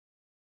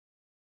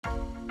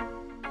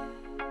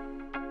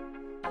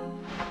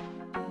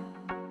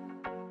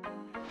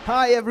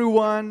Hi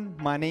everyone,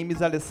 my name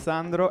is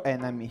Alessandro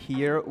and I'm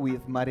here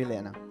with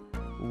Marilena.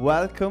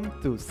 Welcome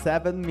to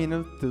 7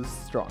 Minutes to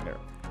Stronger.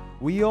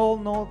 We all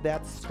know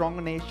that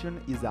Strong Nation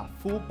is a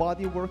full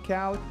body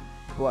workout,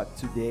 but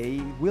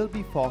today we'll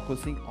be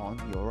focusing on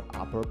your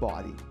upper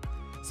body.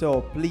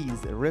 So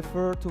please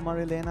refer to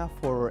Marilena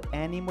for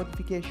any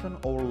modification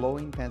or low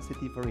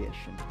intensity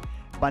variation.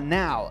 But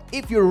now,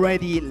 if you're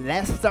ready,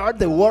 let's start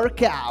the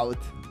workout!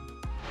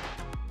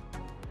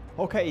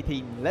 Okay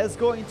team, let's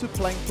go into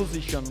plank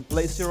position.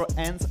 Place your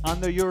hands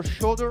under your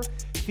shoulder,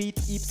 feet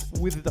hips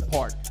width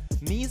apart,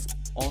 knees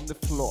on the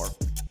floor.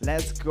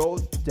 Let's go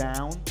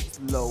down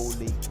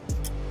slowly.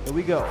 Here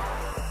we go.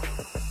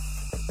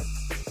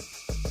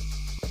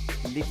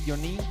 Lift your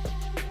knee,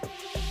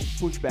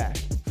 push back.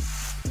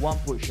 One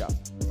push-up.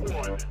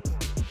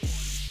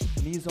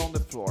 Knees on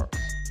the floor.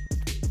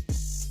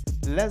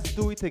 Let's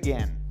do it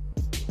again.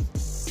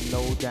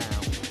 Slow down.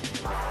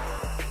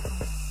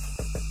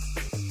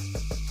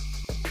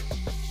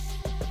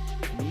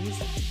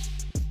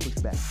 Push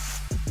back.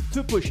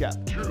 2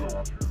 push-ups.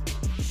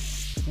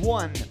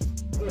 1.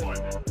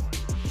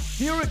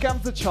 Here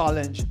comes the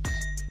challenge.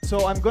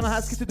 So I'm gonna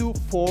ask you to do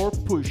 4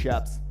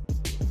 push-ups.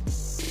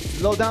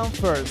 Slow down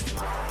first.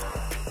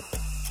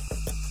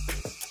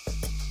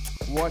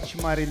 Watch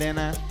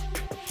Marilena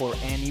for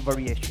any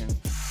variation.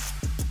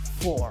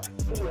 4.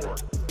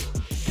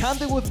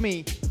 Count it with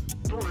me.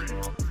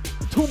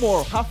 2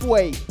 more,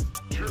 halfway.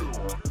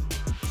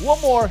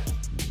 1 more.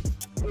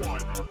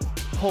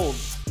 Hold.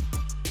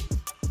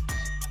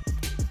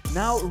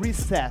 Now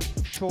reset,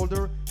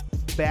 shoulder,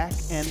 back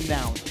and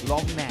down,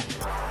 long neck.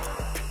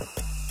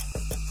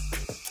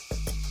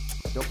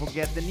 Don't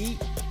forget the knee.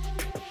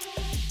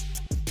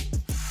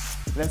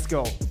 Let's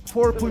go.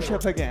 4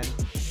 push-up again.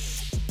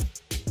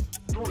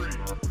 3.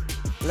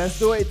 Let's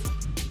do it.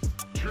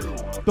 2.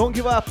 Don't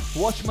give up.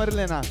 Watch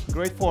Marilena.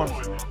 Great form.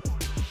 1.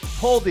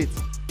 Hold it.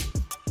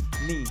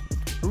 Knee.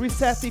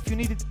 Reset if you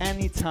need it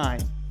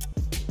anytime.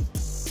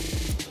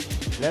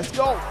 Let's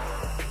go.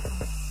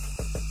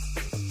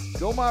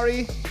 Go,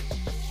 Mari.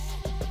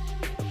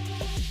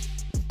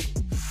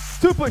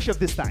 2 push-ups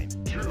this time.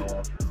 2.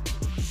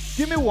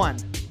 Give me 1.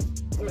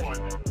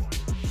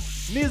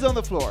 Knees on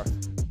the floor.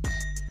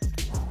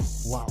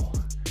 Wow.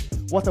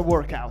 What a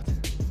workout.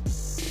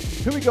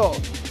 Here we go.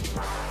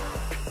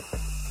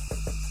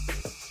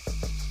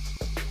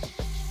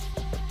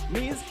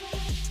 Knees.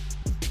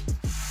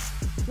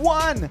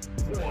 1.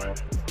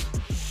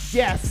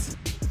 Yes.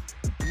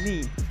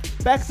 Knee.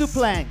 Back to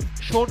plank.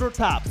 Shoulder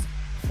taps.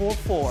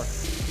 4.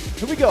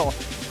 Here we go.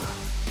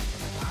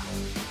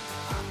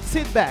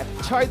 Sit back,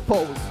 child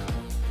pose.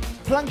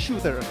 Plank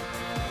shooter.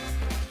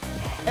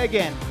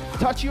 Again,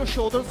 touch your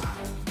shoulders.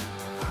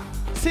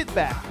 Sit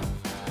back.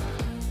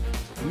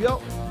 Here we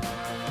go.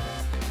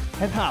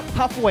 And up,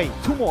 halfway,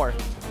 2 more.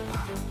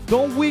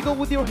 Don't wiggle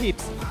with your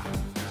hips.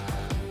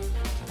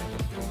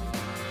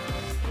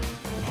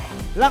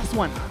 Last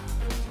one.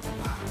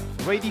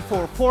 Ready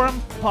for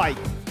forearm pike.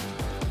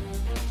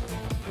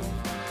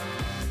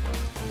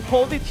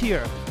 Hold it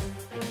here.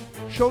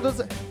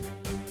 Shoulders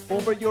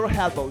over your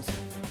elbows.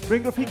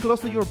 Bring your feet close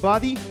to your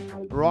body.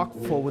 Rock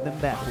forward and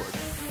backward.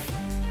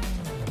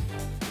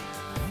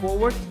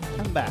 Forward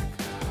and back.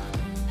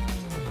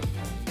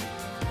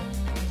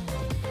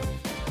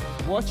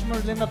 Watch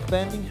Marilena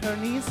bending her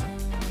knees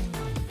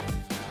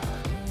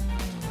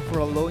for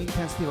a low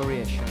intensity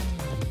variation.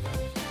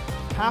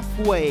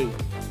 Halfway.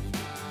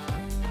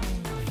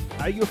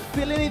 Are you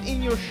feeling it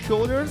in your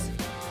shoulders?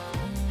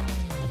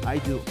 I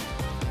do.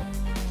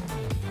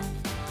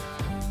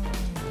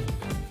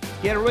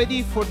 Get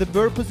ready for the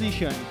bird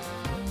position.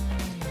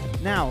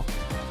 Now,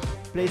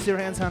 place your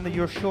hands under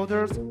your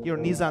shoulders, your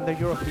knees under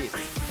your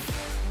hips.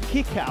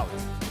 Kick out.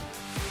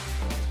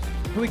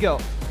 Here we go.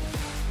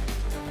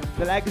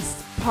 The leg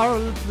is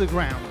parallel to the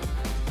ground.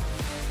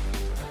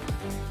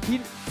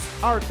 Feet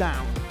are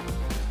down.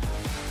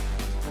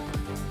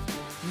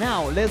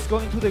 Now, let's go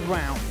into the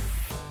ground.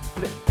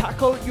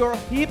 Tackle your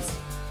hips,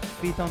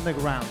 feet on the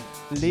ground.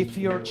 Lift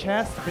your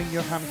chest, bring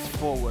your hands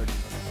forward.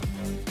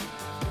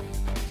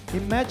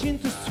 Imagine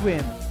to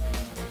swim.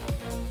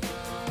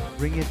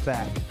 Bring it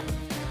back.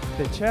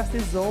 The chest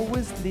is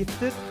always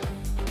lifted.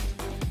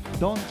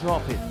 Don't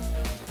drop it.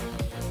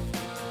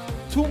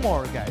 2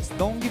 more, guys.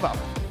 Don't give up.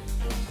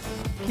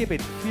 Keep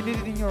it. Feel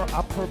it in your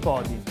upper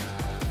body.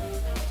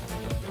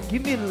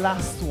 Give me the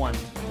last one.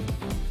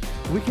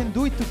 We can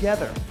do it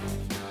together.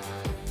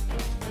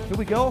 Here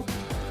we go.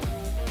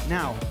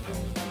 Now,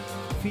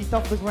 feet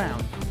off the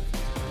ground.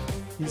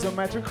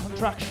 Isometric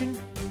contraction.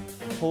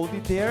 Hold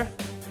it there.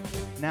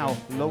 Now,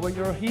 lower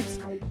your hips,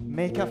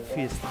 make a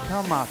fist,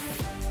 come up.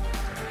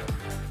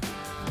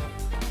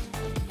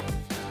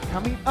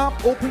 Coming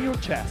up, open your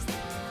chest.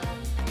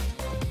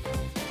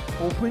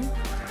 Open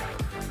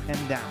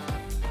and down.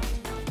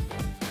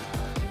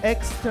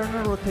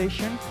 External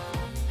rotation,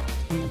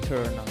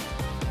 internal.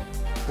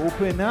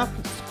 Open up,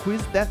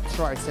 squeeze that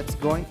triceps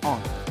going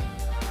on.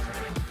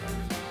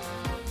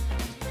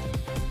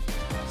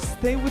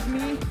 Stay with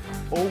me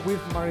or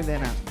with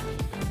Marilena.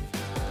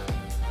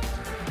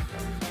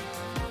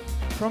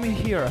 From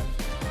here,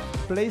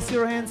 place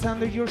your hands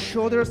under your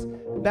shoulders,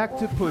 back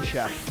to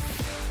push-up.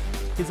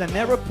 It's a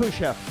narrow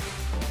push-up.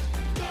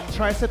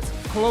 Triceps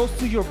close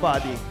to your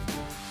body.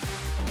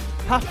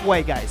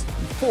 Halfway, guys.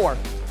 4,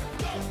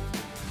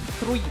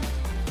 3,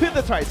 feel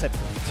the tricep.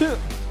 2,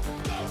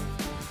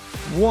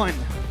 1.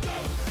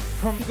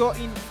 From go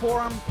in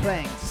forearm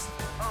planks.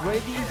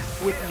 Ready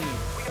with me.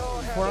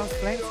 Forearm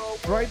planks,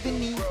 drive the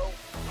knee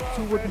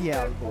toward the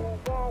elbow.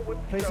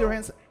 Place your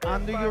hands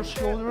under your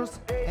shoulders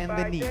and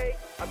the knee.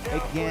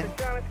 Again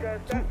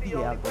to the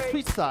elbow.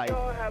 Switch side.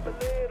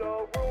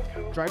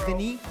 Drive the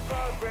knee.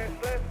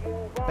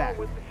 Back.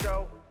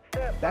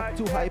 Back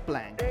to high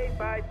plank.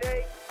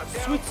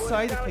 Switch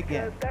side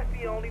again.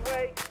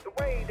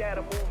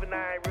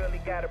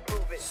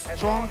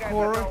 Strong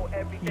core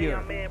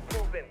here.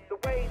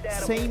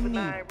 Same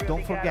knee,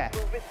 don't forget.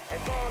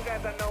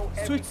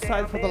 Switch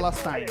side for the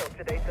last time.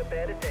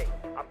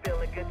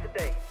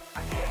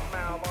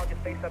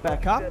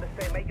 Back up.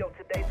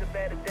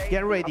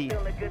 Get ready.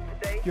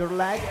 Your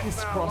leg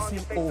is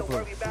crossing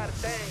over.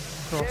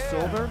 Cross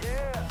over,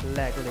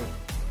 leg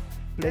lift.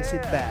 Place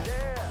it back.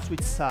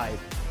 Switch side.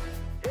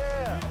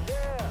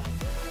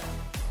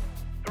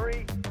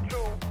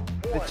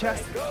 The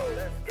chest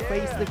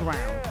face the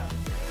ground.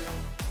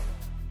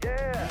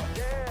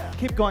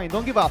 Keep going,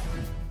 don't give up.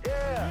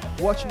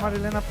 Watch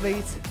Marilena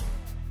place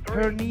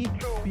her knee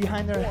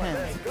behind her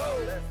hand.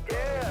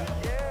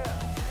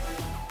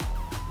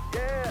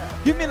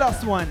 Give me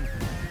last one.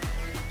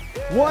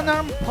 One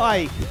arm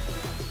pike.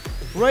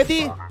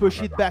 Ready?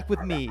 Push it back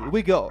with me. Here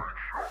we go.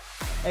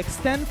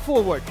 Extend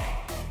forward.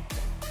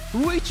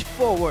 Reach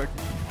forward.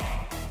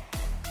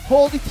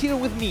 Hold it here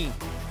with me.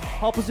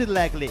 Opposite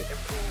leg lift.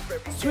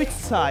 Switch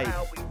side.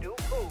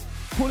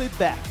 Pull it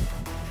back.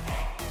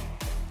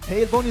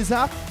 Tailbone is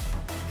up.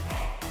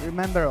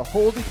 Remember,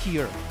 hold it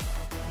here.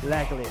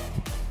 Leg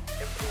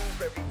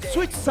lift.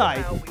 Switch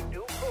side.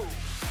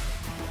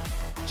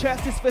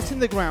 Chest is facing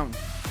the ground.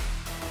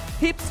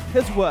 Hips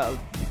as well.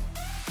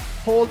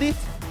 Hold it.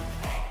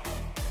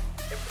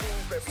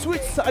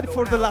 Switch side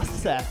for the last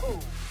set.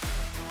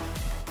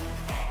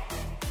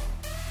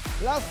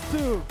 Last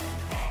 2.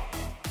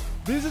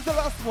 This is the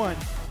last one.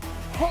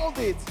 Hold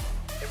it.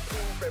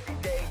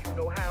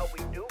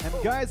 And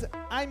guys,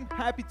 I'm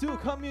happy to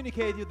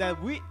communicate you that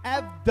we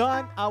have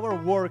done our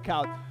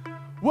workout.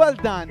 Well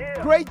done.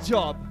 Great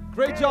job.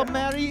 Great job,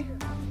 Mary.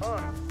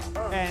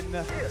 And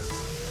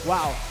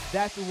wow,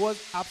 that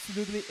was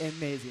absolutely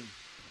amazing.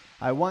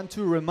 I want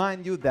to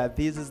remind you that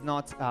this is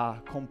not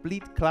a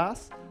complete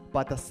class,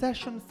 but a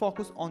session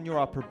focused on your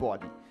upper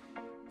body.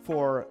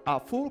 For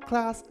a full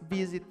class,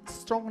 visit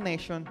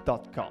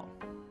strongnation.com.